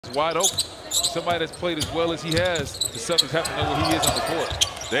Wide open. Somebody that's played as well as he has, the Celtics have to know where he is on the court.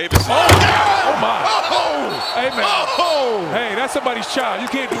 Davis. Oh my. Oh! Hey, man. Oh! Hey, that's somebody's child. You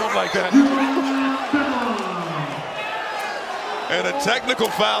can't do him like that. And a technical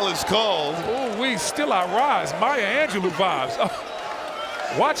foul is called. Oh, we still I rise. Maya Angelou vibes.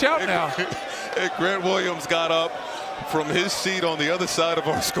 Oh. Watch out now. And Grant Williams got up from his seat on the other side of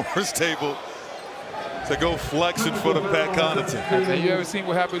our scores table to go flex in front of Pat Connaughton. Have you ever seen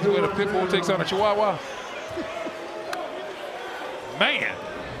what happens when a pit bull takes on a chihuahua? Man,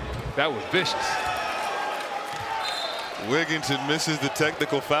 that was vicious. Wigginton misses the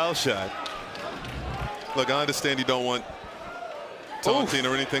technical foul shot. Look, I understand you don't want taunting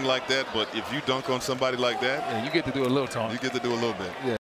or anything like that, but if you dunk on somebody like that, yeah, you get to do a little taunting. You get to do a little bit. Yeah.